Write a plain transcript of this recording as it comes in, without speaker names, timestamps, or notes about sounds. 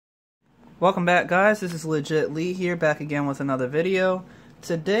Welcome back, guys. This is Legit Lee here, back again with another video.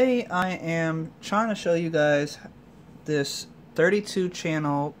 Today I am trying to show you guys this 32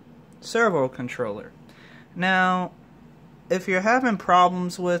 channel servo controller. Now, if you're having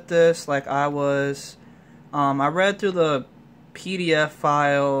problems with this like I was, I read through the PDF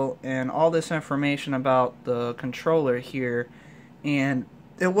file and all this information about the controller here, and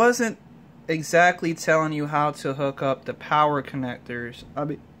it wasn't exactly telling you how to hook up the power connectors.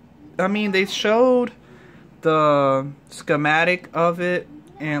 I mean, they showed the schematic of it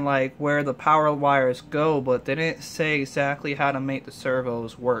and like where the power wires go, but they didn't say exactly how to make the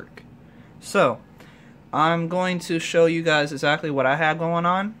servos work. So, I'm going to show you guys exactly what I have going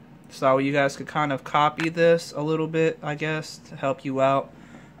on, so you guys could kind of copy this a little bit, I guess, to help you out.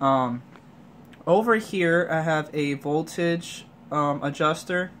 Over here, I have a voltage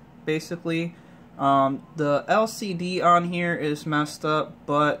adjuster, basically. The LCD on here is messed up,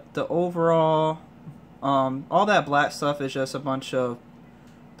 but the overall, all that black stuff is just a bunch of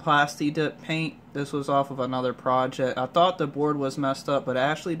plasti dip paint. This was off of another project. I thought the board was messed up, but it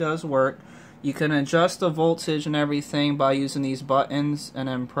actually does work. You can adjust the voltage and everything by using these buttons and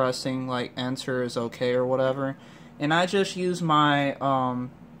then pressing like enter is okay or whatever. And I just use my,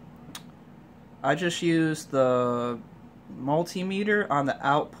 the multimeter on the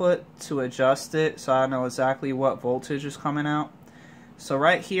output to adjust it so I know exactly what voltage is coming out. So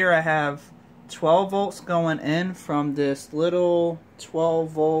right here I have 12 volts going in from this little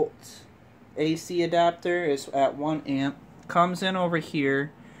 12 volt AC adapter. It's at 1 amp. Comes in over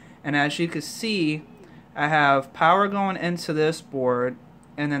here, and as you can see, I have power going into this board,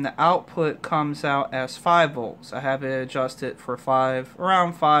 and then the output comes out as 5 volts. I have it adjusted for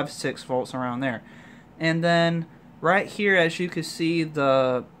around 5-6 volts around there. And then right here, as you can see,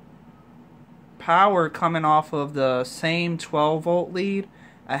 the power coming off of the same 12 volt lead,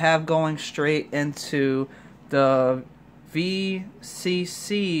 I have going straight into the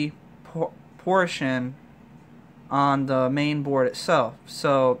VCC portion on the main board itself.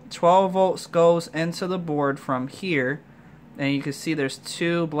 So 12 volts goes into the board from here, and you can see there's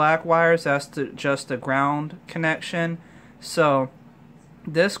 2 black wires. That's just the ground connection. So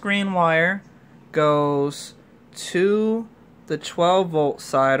this green wire goes to the 12 volt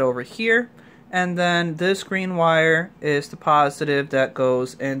side over here, and then this green wire is the positive that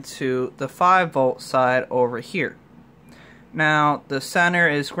goes into the 5 volt side over here. Now the center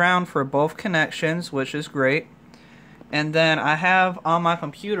is ground for both connections, which is great. And then I have on my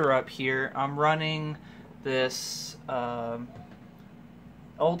computer up here, I'm running this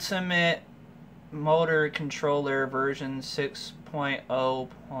Ultimate Motor Controller version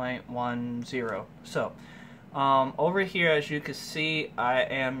 6.0.10. So over here, as you can see, I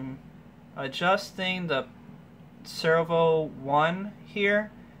am adjusting the servo 1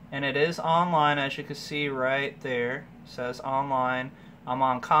 here, and it is online, as you can see right there. It says online. I'm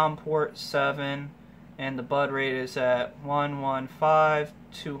on COM port 7, and the bud rate is at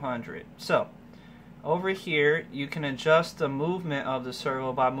 115/200. So over here, you can adjust the movement of the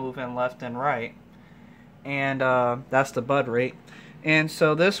servo by moving left and right, and that's the bud rate. And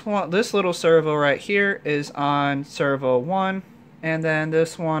so this little servo right here is on servo 1, and then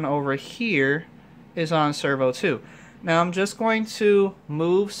this one over here is on servo 2. Now I'm just going to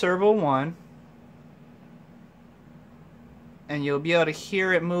move servo 1, and you'll be able to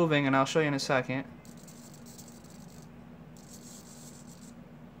hear it moving, and I'll show you in a second.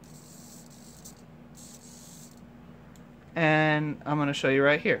 And I'm going to show you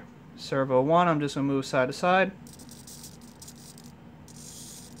right here. Servo 1, I'm just going to move side to side.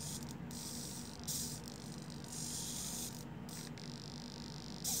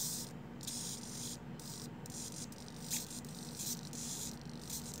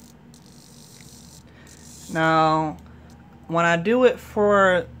 Now, when I do it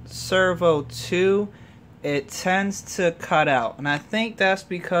for servo 2, it tends to cut out, and I think that's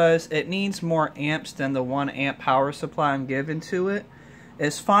because it needs more amps than the 1 amp power supply I'm giving to it.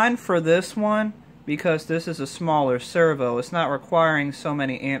 It's fine for this one because this is a smaller servo. It's not requiring so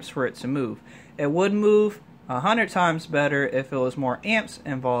many amps for it to move. It would move 100 times better if it was more amps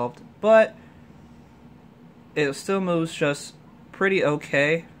involved, but it still moves just pretty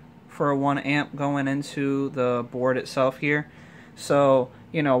okay for a 1 amp going into the board itself here. So,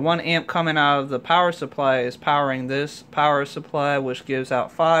 you know, 1 amp coming out of the power supply is powering this power supply, which gives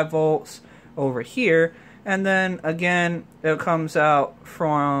out 5 volts over here. And then again, it comes out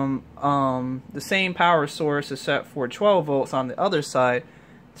from the same power source except for 12 volts on the other side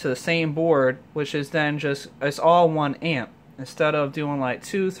to the same board, which is then just, it's all 1 amp. Instead of doing like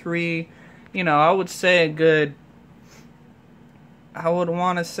 2, 3, you know, I would say a good I would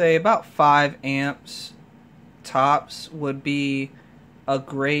want to say about 5 amps tops would be a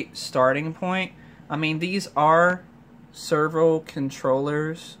great starting point. I mean, these are servo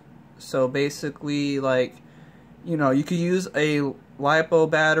controllers, so basically, like, you know, you could use a LiPo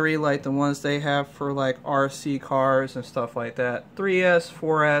battery like the ones they have for like RC cars and stuff like that, 3S,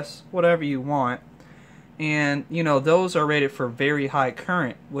 4S, whatever you want. And, you know, those are rated for very high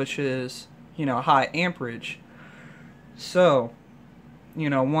current, which is, you know, high amperage. So, you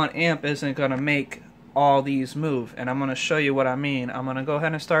know, 1 amp isn't going to make all these move. And I'm going to show you what I mean. I'm going to go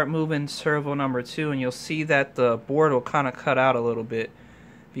ahead and start moving servo number 2, and you'll see that the board will kind of cut out a little bit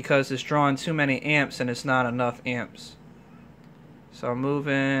because it's drawing too many amps and it's not enough amps. So I'm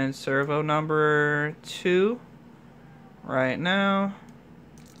moving servo number 2 right now.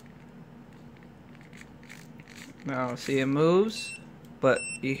 Now see, it moves, but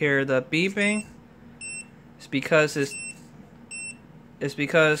you hear the beeping. It's because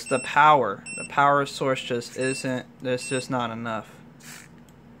the power source just isn't, there's just not enough.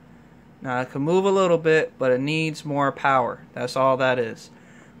 Now it can move a little bit, but it needs more power. That's all that is.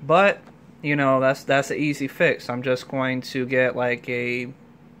 But, you know, that's an easy fix. I'm just going to get like a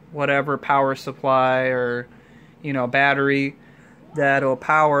whatever power supply or, you know, battery that'll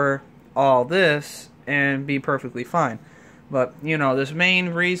power all this and be perfectly fine. But, you know, this main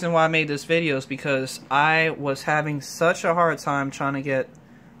reason why I made this video is because I was having such a hard time trying to get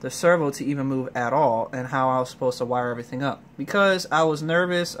the servo to even move at all, and how I was supposed to wire everything up. Because I was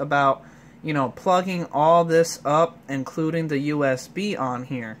nervous about, you know, plugging all this up, including the USB on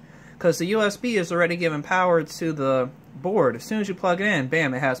here. Because the USB is already giving power to the board. As soon as you plug it in,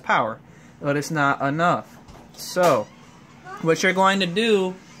 bam, it has power. But it's not enough. So, what you're going to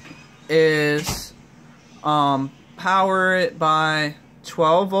do is power it by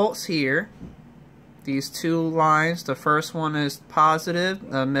 12 volts here. These 2 lines, the first one is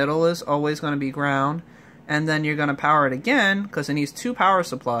positive, the middle is always going to be ground, and then you're going to power it again because it needs 2 power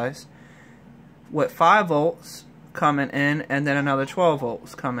supplies with 5 volts coming in and then another 12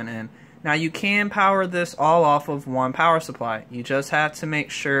 volts coming in. Now you can power this all off of 1 power supply. You just have to make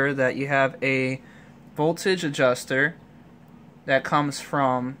sure that you have a voltage adjuster that comes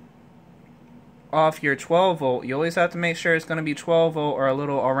from off your 12 volt. You always have to make sure it's going to be 12 volt or a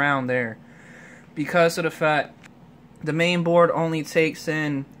little around there, because of the fact the main board only takes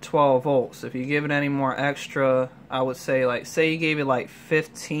in 12 volts. If you give it any more extra, I would say, like, say you gave it like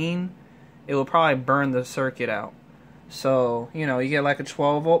 15, it will probably burn the circuit out. So, you know, you get like a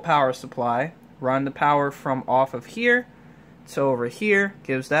 12 volt power supply, run the power from off of here to over here,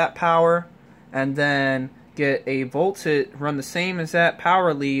 gives that power, and then get a voltage, run the same as that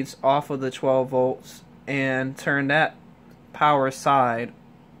power leads off of the 12 volts and turn that power side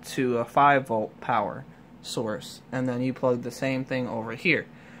to a 5 volt power source, and then you plug the same thing over here.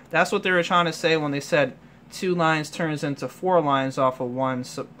 That's what they were trying to say when they said 2 lines turns into 4 lines off of 1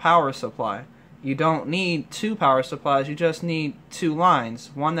 power supply. You don't need 2 power supplies, you just need 2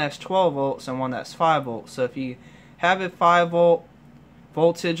 lines, one that's 12 volts and one that's 5 volts. So if you have a 5 volt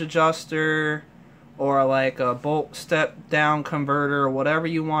voltage adjuster or like a volt step down converter or whatever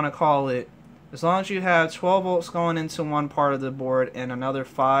you want to call it, as long as you have 12 volts going into one part of the board and another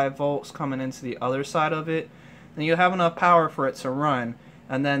 5 volts coming into the other side of it, then you'll have enough power for it to run.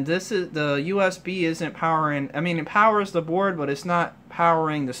 And then this is, the USB isn't powering, I mean, it powers the board, but it's not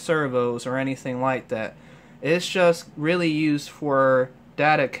powering the servos or anything like that. It's just really used for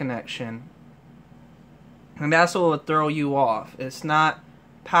data connection. And that's what will throw you off. It's not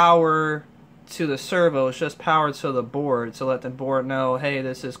power to the servo, it's just power to the board to let the board know, hey,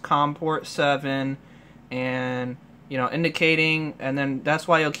 this is COM port 7, and, you know, indicating, and then that's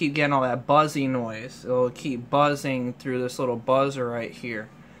why you'll keep getting all that buzzy noise. It'll keep buzzing through this little buzzer right here.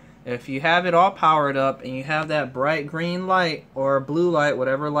 If you have it all powered up and you have that bright green light or blue light,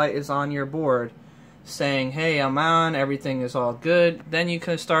 whatever light is on your board, saying, hey, I'm on, everything is all good, then you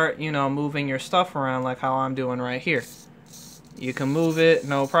can start, you know, moving your stuff around like how I'm doing right here. You can move it,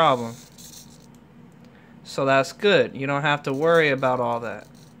 no problem. So that's good. You don't have to worry about all that.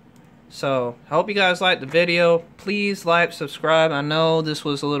 So, I hope you guys liked the video. Please like, subscribe. I know this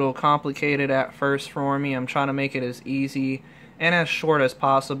was a little complicated at first for me. I'm trying to make it as easy and as short as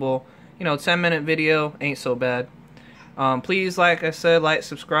possible. You know, 10-minute video ain't so bad. Please, like I said, like,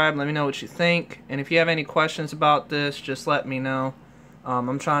 subscribe. Let me know what you think. And if you have any questions about this, just let me know.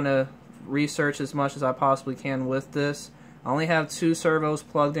 I'm trying to research as much as I possibly can with this. I only have 2 servos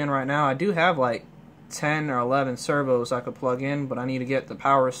plugged in right now. I do have like 10 or 11 servos I could plug in, but I need to get the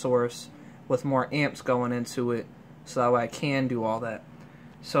power source with more amps going into it so that way I can do all that.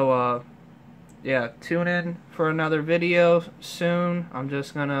 So yeah, tune in for another video soon. I'm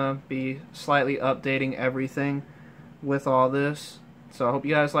just gonna be slightly updating everything with all this. So I hope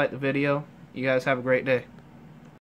you guys liked the video. You guys have a great day.